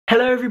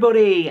Hello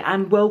everybody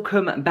and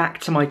welcome back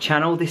to my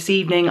channel. This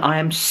evening I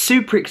am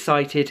super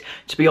excited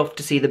to be off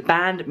to see the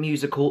band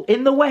musical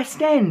in the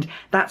West End.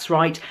 That's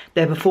right,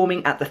 they're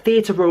performing at the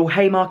Theatre Royal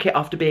Haymarket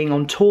after being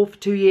on tour for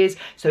 2 years,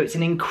 so it's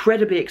an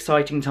incredibly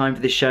exciting time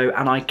for this show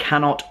and I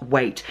cannot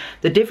wait.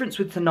 The difference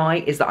with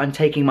tonight is that I'm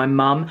taking my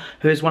mum,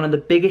 who is one of the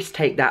biggest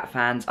Take That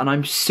fans, and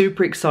I'm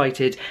super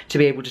excited to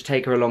be able to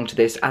take her along to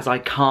this as I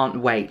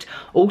can't wait.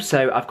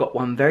 Also, I've got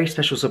one very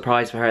special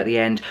surprise for her at the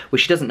end,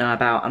 which she doesn't know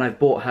about, and I've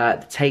bought her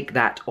the Take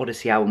That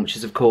Odyssey album, which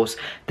is of course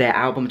their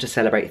album to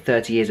celebrate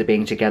 30 years of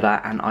being together,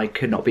 and I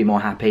could not be more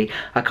happy.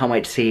 I can't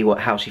wait to see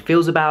how she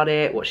feels about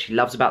it, what she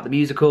loves about the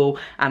musical,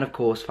 and of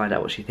course find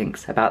out what she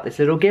thinks about this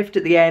little gift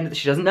at the end that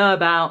she doesn't know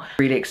about.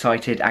 Really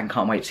excited and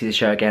can't wait to see the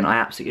show again. I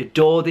absolutely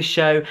adore this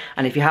show,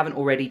 and if you haven't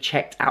already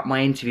checked out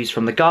my interviews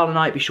from the gala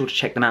night, be sure to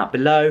check them out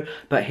below.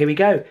 But here we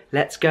go,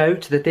 let's go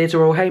to the Theatre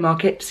Royal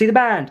Haymarket to see the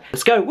band.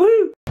 Let's go,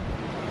 woo!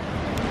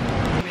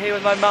 I'm here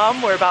with my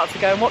mum, we're about to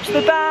go and watch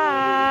the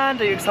band.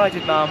 Are you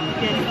excited, mum?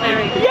 Yes,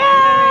 very.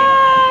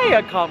 Yay!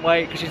 I can't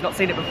wait because she's not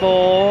seen it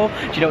before.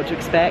 Do you know what to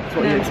expect?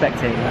 What are you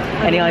expecting?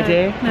 Any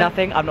idea? No.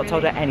 Nothing? I've not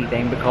told her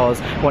anything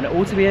because I want it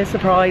all to be a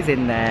surprise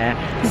in there.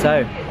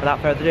 So,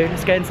 without further ado,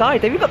 let's go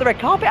inside. We've got the red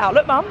carpet out,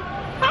 look, mum.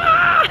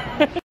 Ah!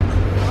 Thank you.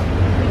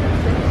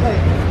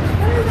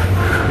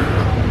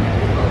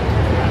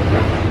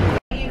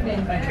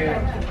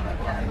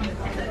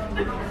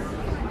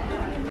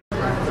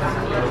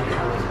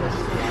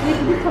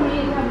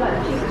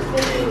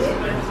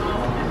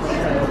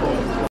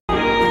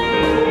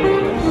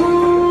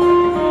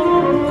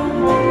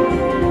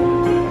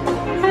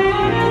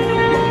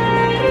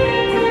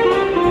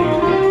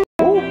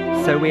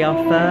 So we are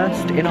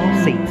first in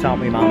our seats,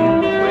 aren't we, Mum?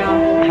 We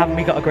are. Haven't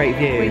we got a great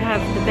view? We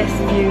have the best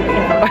view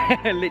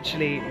ever.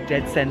 Literally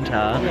dead centre.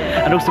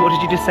 Yeah. And also, what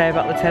did you just say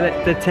about the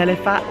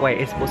telefax?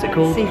 Wait, what's it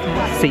called?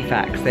 CFAX.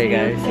 CFAX, there you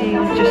go. See,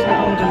 you're just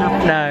not old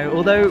enough. No,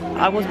 although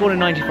I was born in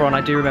 '94 and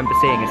I do remember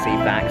seeing a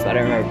CFAX, but I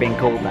don't remember it being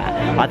called that.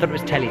 I thought it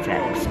was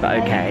teletext, but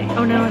okay.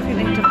 Oh no, I think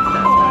they took that as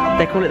well.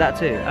 They call it that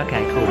too?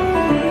 Okay, cool.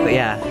 But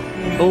yeah.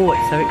 Oh,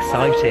 it's so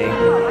exciting.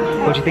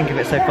 What do you think of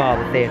it so far,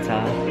 the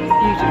theatre?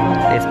 Beautiful.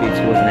 It's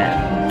beautiful, isn't it?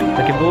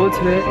 Looking forward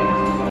to it.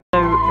 So,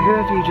 who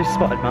have you just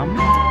spotted, Mum?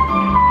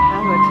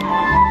 Howard.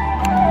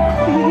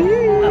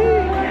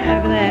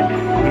 Over there.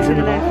 He's in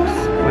the box.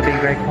 We're being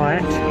very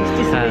quiet. He's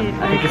disappeared.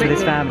 I think he's with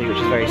his family, which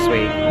is very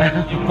sweet.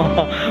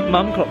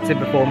 Mum clocked him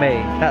before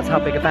me. That's how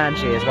big a fan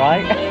she is,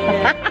 right?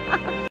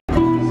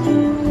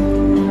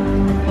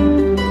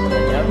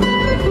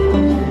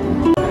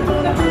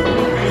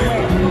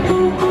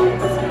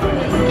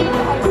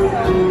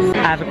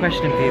 I have a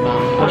question for you,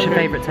 Mum. What's your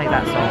favourite Take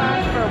That song?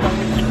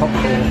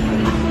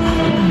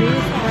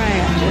 Pray,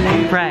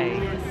 actually. Pray.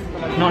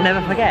 Not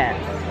Never Forget.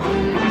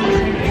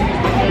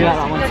 You like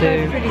that one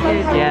too? Pretty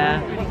good. Yeah.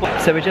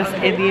 So we're just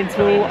in the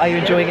interval. Are you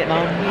enjoying it,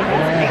 Mum?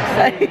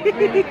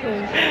 Really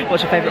cool.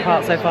 What's your favourite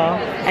part so far?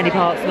 Any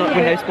parts? Not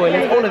with no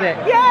spoilers. All of it.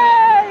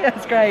 Yay!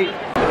 That's great.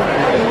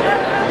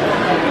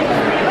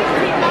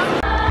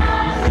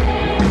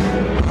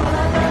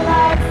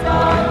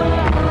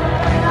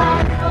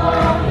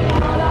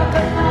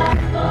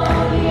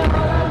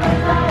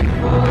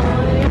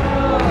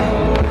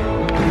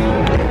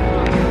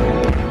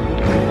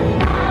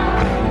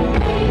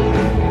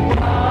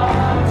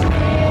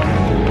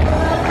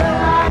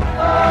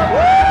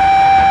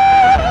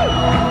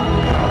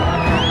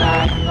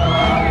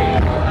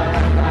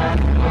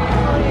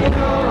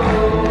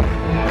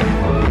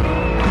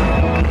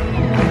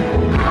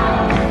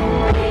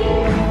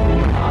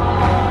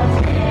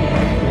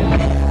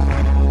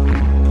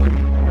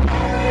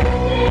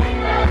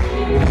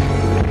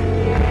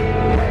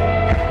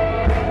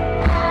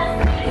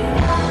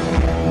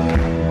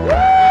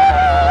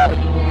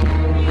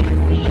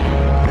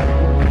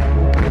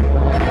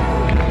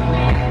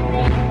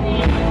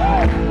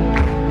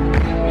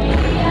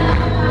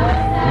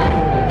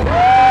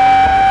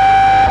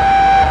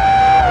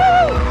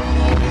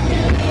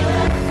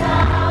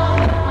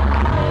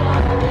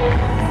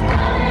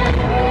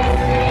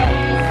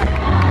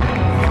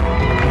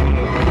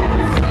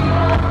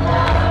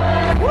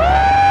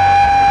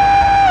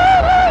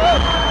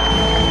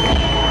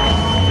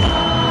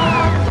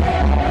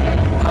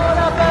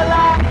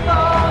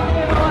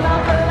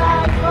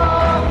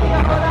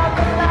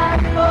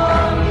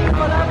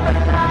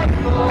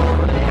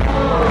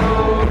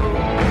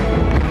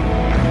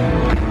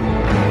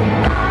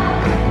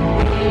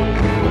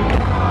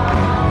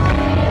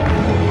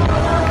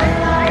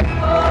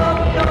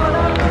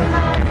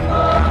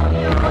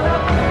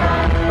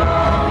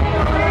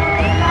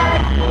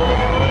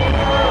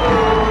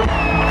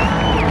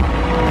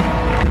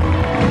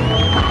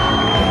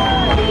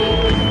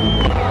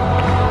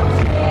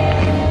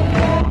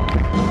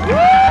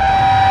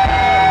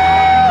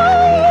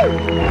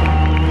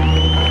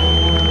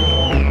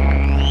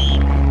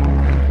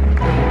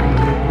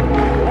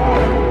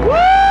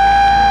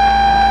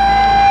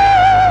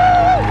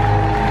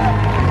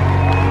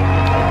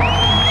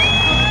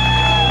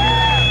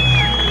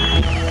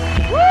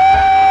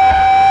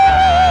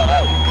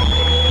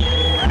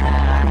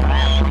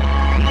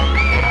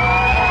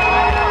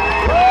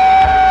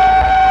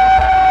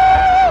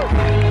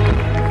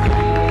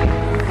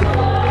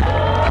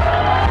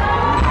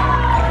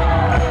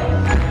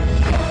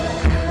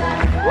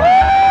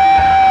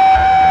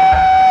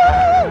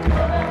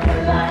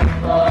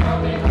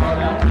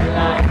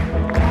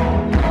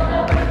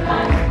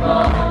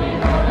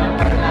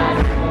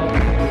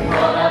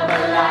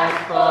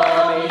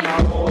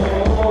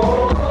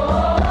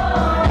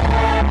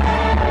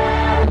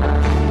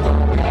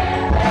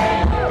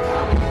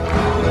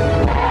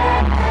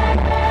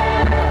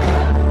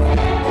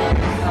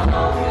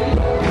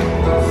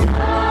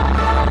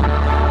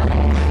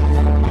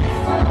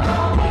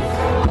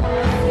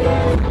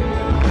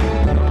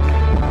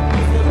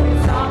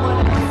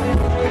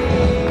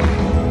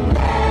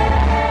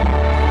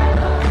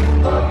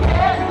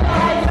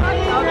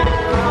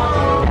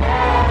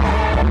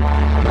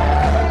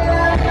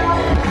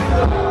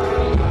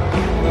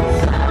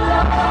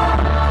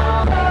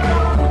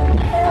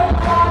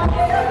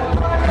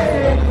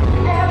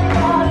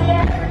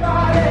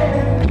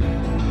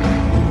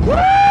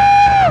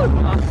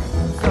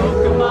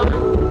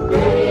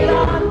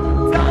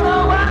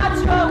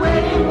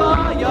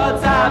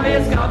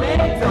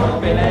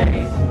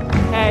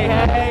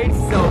 hey,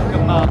 so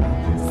come on,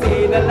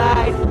 see the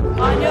light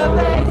on your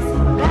face,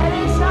 let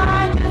it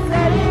shine, just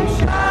let it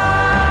shine.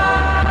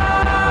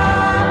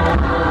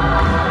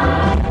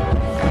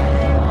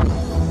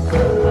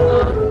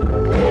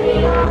 Get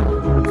it on,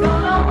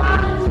 don't know why.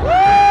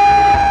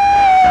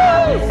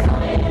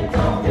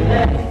 Don't be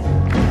late,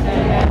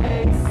 hey,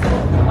 hey, so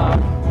come on,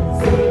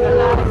 see the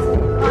light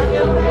on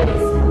your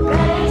face,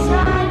 let it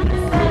shine,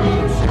 just let it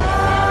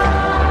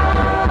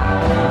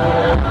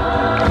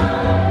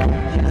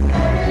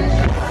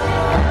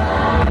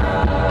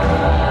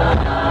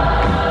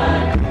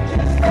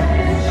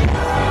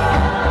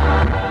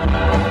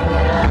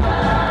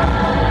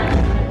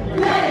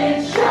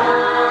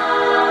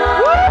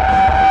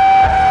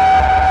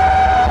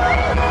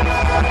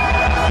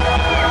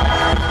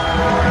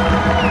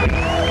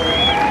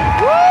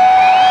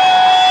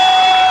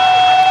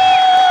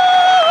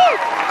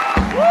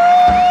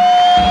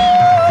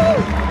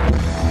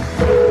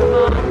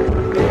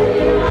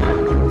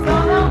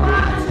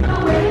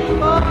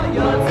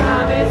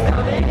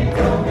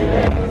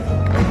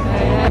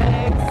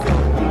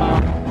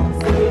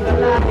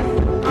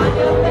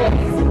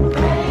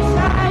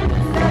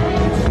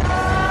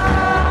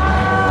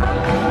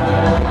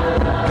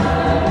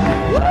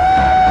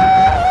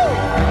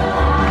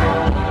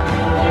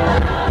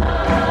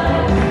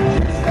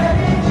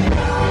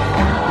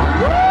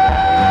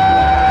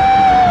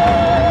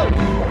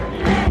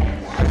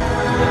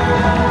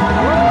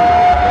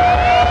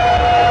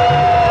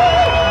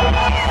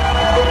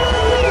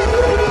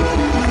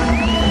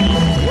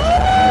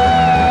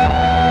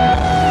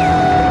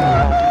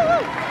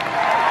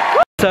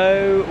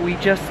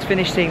just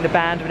finished seeing the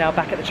band. We're now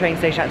back at the train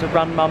station. I had to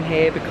run Mum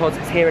here because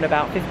it's here in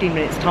about 15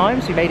 minutes time,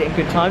 so we made it in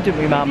good time, didn't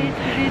we, Mum? We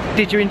did.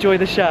 Did you enjoy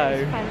the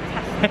show?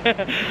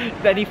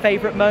 Fantastic. Any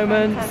favourite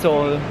moments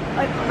or?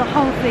 The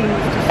whole thing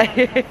was just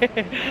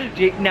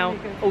fantastic. Now,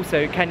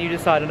 also, can you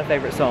decide on a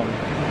favourite song?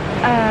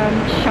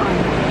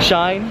 Shine.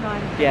 Shine?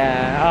 Shine.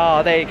 Yeah.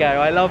 Oh, there you go.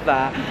 I love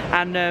that.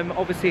 And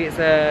obviously it's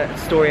a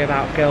story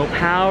about girl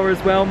power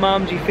as well,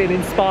 Mum. Do you feel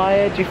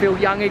inspired? Do you feel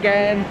young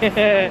again?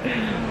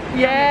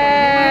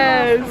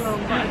 Yes!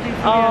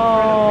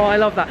 Oh, I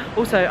love that.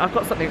 Also, I've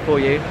got something for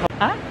you.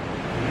 Huh?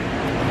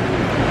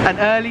 An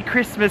early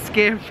Christmas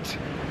gift.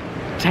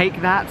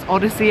 Take that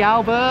Odyssey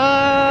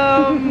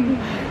album.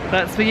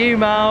 That's for you,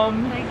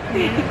 Mum. Thank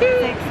you.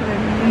 That's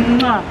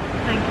excellent.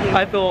 Thank you.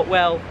 I thought,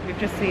 well, we've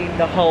just seen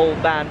the whole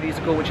band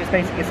musical, which is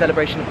basically a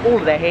celebration of all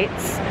of their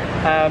hits.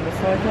 So I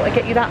thought I'd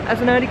get you that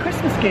as an early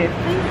Christmas gift.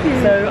 Thank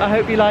you. So I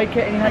hope you like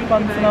it and you had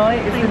fun tonight.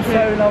 It's been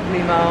so lovely,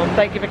 Mum.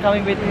 Thank you for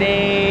coming with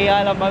me.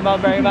 I love my mum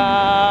very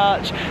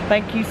much.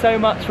 Thank you so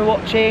much for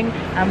watching,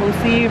 and we'll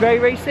see you very,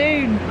 very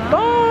soon.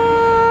 Bye.